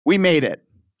We made it.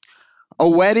 A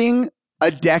wedding, a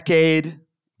decade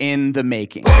in the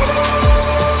making.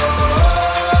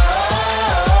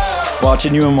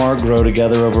 Watching you and Mark grow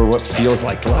together over what feels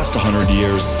like the last 100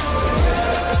 years,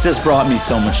 it's just brought me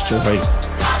so much joy.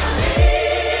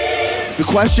 The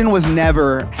question was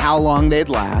never how long they'd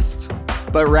last,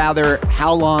 but rather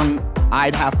how long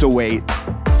I'd have to wait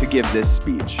to give this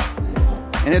speech.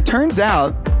 And it turns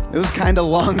out it was kind of a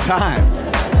long time.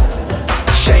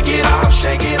 Shake it off,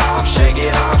 shake it off, shake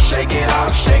it off, shake it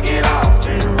off, shake it off,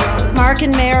 and run. Mark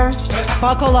and Mare,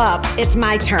 buckle up. It's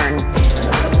my turn.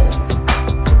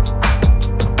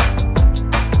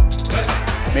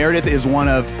 Meredith is one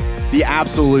of the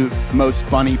absolute most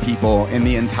funny people in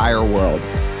the entire world,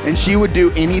 and she would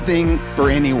do anything for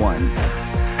anyone,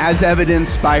 as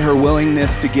evidenced by her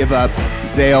willingness to give up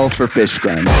Zale for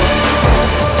Fishgren.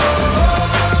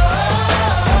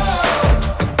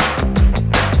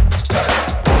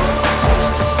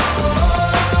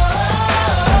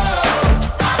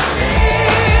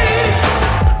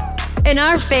 In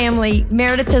our family,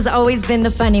 Meredith has always been the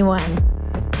funny one.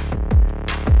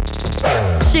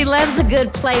 She loves a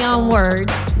good play on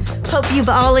words. Hope you've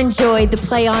all enjoyed the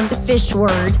play on the fish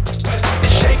word.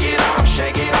 Shake it off,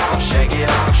 shake it off, shake it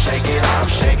off, shake it off,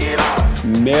 shake it off.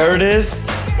 Meredith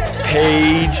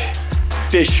Page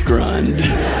Fishgrund.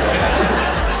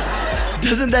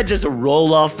 Doesn't that just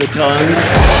roll off the tongue?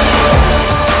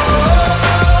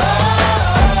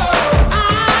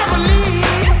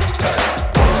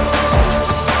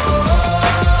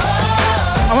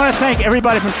 I want to thank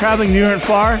everybody from traveling near and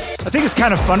far. I think it's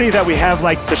kind of funny that we have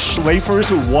like the Schlafers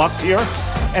who walked here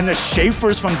and the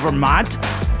Schaefers from Vermont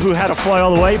who had to fly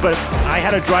all the way, but I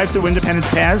had to drive through Independence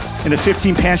Pass in a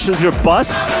 15-passenger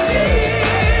bus.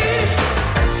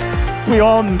 We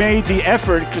all made the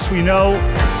effort because we know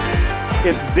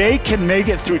if they can make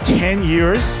it through 10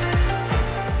 years,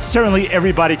 certainly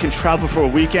everybody can travel for a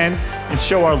weekend and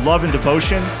show our love and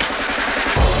devotion.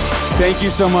 Thank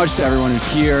you so much to everyone who's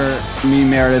here. Me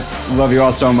and Meredith, love you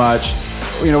all so much.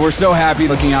 You know, we're so happy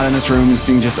looking out in this room and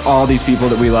seeing just all these people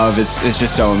that we love. It's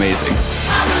just so amazing.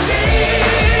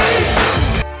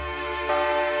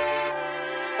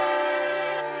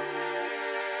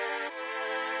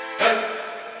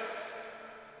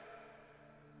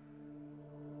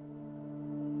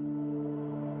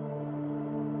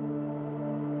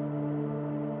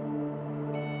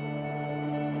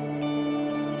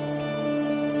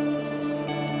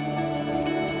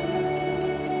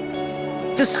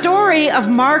 The story of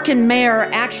Mark and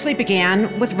Mare actually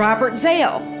began with Robert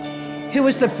Zale, who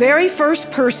was the very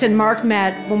first person Mark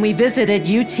met when we visited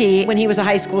UT when he was a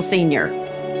high school senior.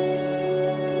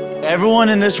 Everyone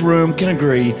in this room can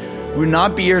agree we would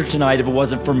not be here tonight if it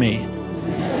wasn't for me.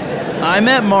 I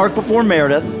met Mark before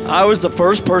Meredith. I was the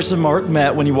first person Mark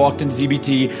met when he walked into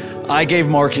ZBT. I gave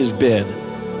Mark his bid.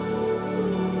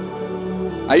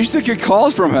 I used to get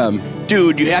calls from him.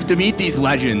 Dude, you have to meet these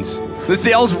legends. The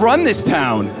Zales run this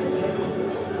town.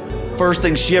 First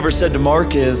thing she ever said to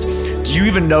Mark is, "Do you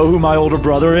even know who my older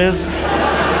brother is?"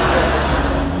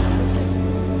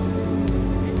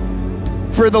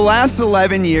 For the last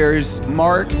 11 years,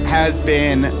 Mark has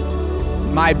been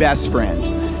my best friend.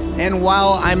 And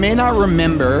while I may not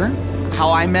remember how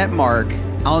I met Mark,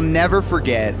 I'll never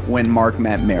forget when Mark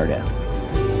met Meredith.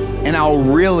 And I'll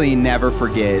really never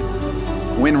forget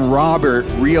when Robert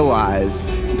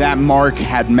realized that Mark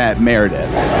had met Meredith.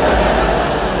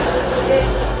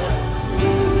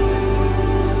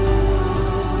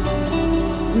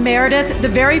 Meredith, the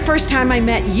very first time I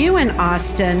met you in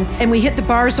Austin and we hit the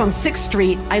bars on 6th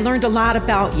Street, I learned a lot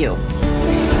about you.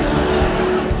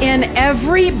 In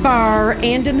every bar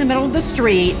and in the middle of the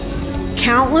street,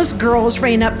 countless girls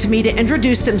ran up to me to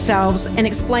introduce themselves and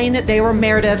explain that they were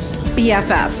Meredith's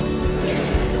BFF.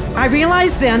 I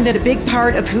realized then that a big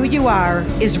part of who you are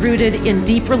is rooted in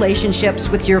deep relationships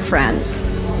with your friends.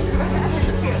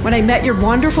 When I met your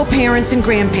wonderful parents and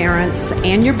grandparents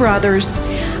and your brothers,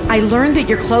 I learned that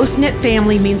your close-knit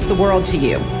family means the world to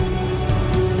you.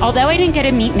 Although I didn't get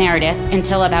to meet Meredith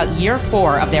until about year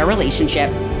 4 of their relationship,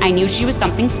 I knew she was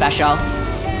something special.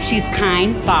 She's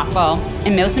kind, thoughtful,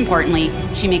 and most importantly,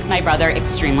 she makes my brother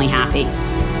extremely happy.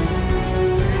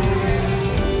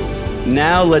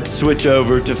 Now let's switch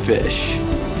over to fish.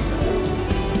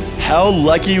 How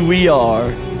lucky we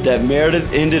are that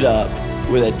Meredith ended up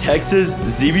with a Texas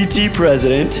ZBT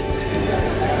president,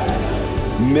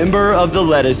 member of the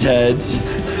Lettuce Heads,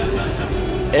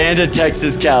 and a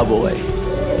Texas cowboy.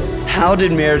 How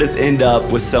did Meredith end up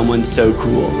with someone so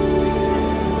cool?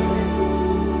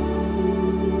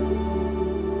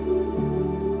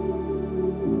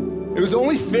 It was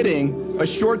only fitting a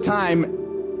short time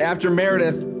After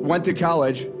Meredith went to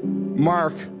college,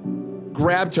 Mark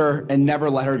grabbed her and never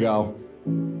let her go.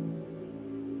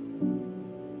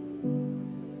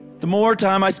 The more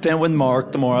time I spent with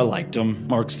Mark, the more I liked him.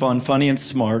 Mark's fun, funny, and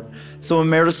smart. So when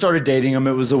Meredith started dating him,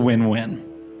 it was a win-win.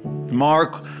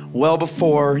 Mark, well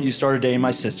before you started dating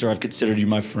my sister, I've considered you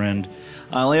my friend.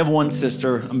 I only have one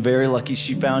sister. I'm very lucky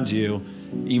she found you,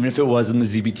 even if it was in the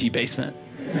ZBT basement.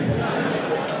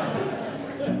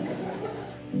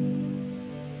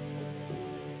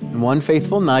 One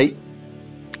faithful night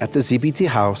at the ZBT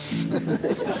house,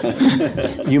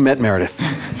 you met Meredith.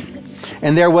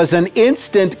 And there was an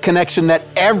instant connection that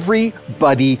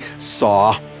everybody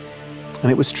saw.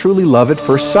 And it was truly love at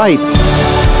first sight.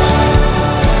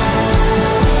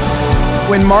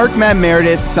 When Mark met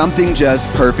Meredith, something just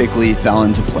perfectly fell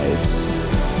into place.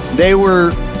 They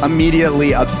were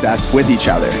immediately obsessed with each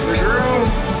other.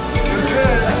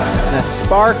 That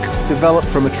spark developed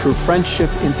from a true friendship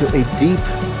into a deep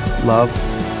love.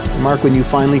 Mark, when you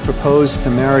finally proposed to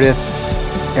Meredith,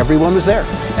 everyone was there.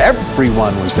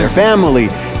 Everyone was there. Family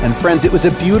and friends. It was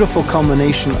a beautiful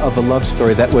culmination of a love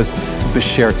story that was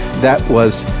beshared. That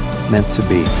was meant to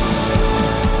be.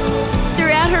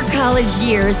 Throughout her college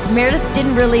years, Meredith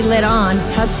didn't really let on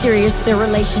how serious their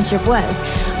relationship was.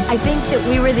 I think that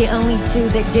we were the only two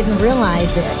that didn't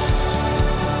realize it.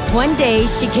 One day,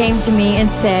 she came to me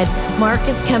and said, Mark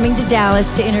is coming to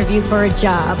Dallas to interview for a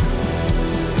job.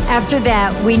 After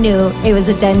that, we knew it was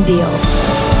a done deal.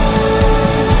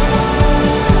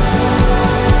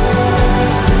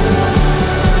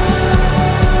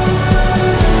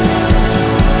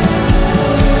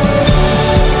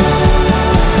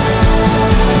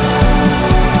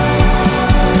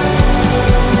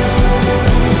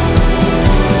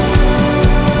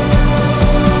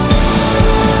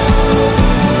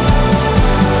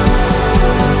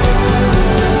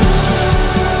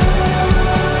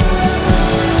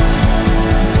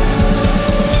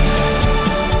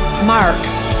 Mark,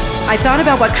 I thought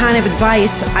about what kind of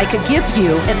advice I could give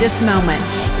you at this moment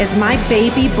as my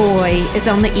baby boy is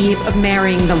on the eve of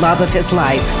marrying the love of his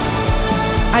life.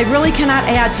 I really cannot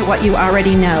add to what you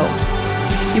already know.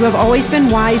 You have always been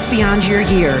wise beyond your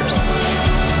years.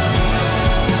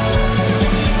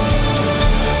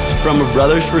 From a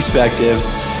brother's perspective,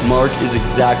 Mark is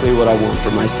exactly what I want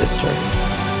for my sister.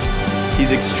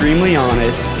 He's extremely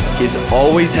honest. He's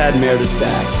always had Meredith's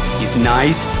back. He's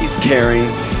nice, he's caring,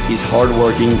 he's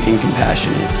hardworking and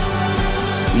compassionate.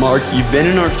 Mark, you've been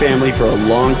in our family for a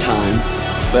long time,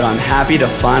 but I'm happy to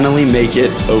finally make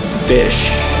it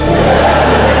official.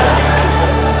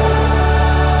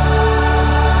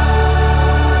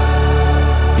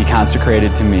 Be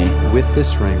consecrated to me With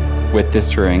this ring, with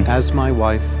this ring as my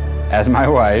wife, as my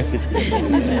wife,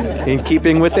 in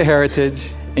keeping with the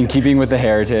heritage in keeping with the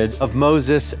heritage of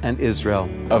Moses and Israel.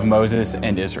 of Moses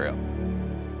and Israel.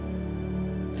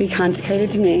 Be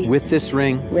consecrated to me With this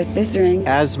ring, with this ring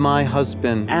as my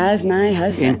husband, as my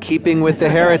husband, in keeping with the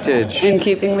heritage in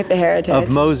keeping with the heritage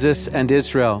of Moses and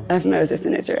Israel. of Moses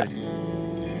and Israel.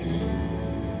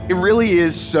 It really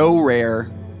is so rare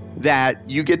that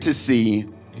you get to see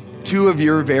two of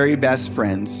your very best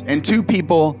friends and two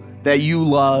people that you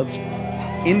love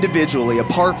individually,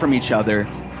 apart from each other,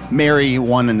 marry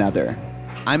one another.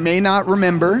 I may not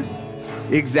remember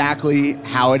exactly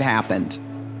how it happened,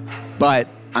 but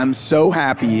I'm so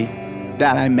happy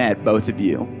that I met both of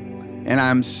you. And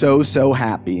I'm so, so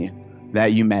happy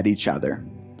that you met each other.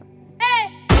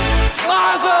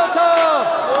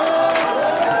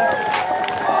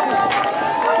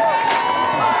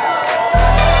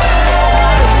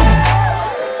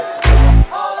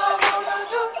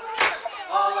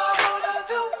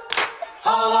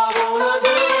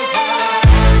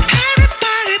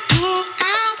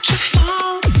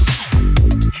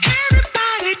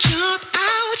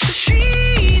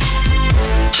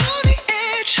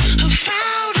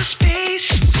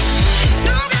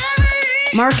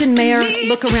 Mark and Mayor,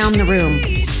 look around the room.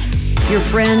 Your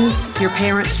friends, your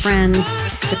parents' friends,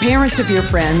 the parents of your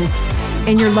friends,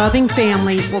 and your loving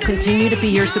family will continue to be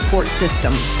your support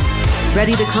system,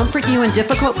 ready to comfort you in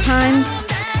difficult times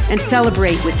and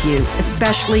celebrate with you,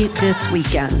 especially this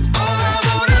weekend.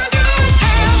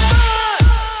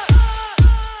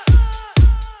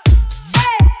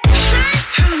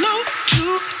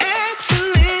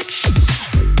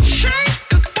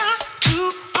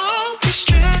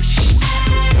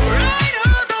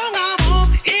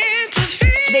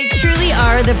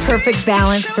 The perfect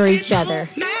balance for each other.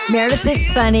 Meredith is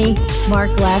funny.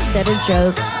 Mark laughs at her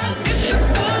jokes.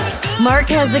 Mark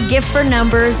has a gift for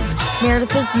numbers.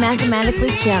 Meredith is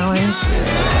mathematically challenged.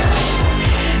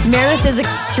 Meredith is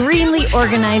extremely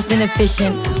organized and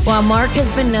efficient, while Mark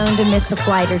has been known to miss a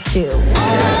flight or two.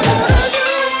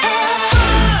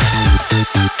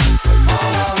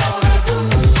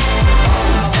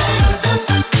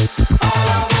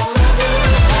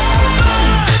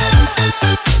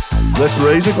 Let's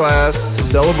raise a glass to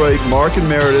celebrate Mark and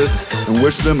Meredith and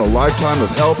wish them a lifetime of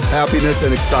health, happiness,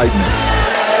 and excitement.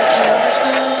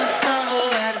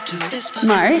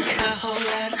 Mark,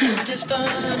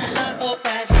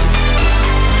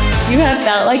 you have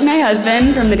felt like my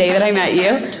husband from the day that I met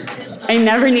you. I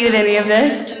never needed any of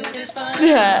this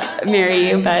to marry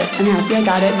you, but I'm happy I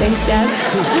got it. Thanks, Dad.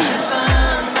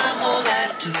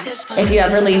 If you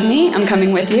ever leave me, I'm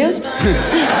coming with you.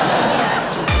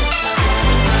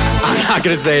 I'm not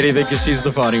gonna say anything because she's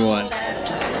the funny one.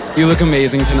 You look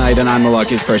amazing tonight, and I'm the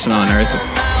luckiest person on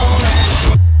earth.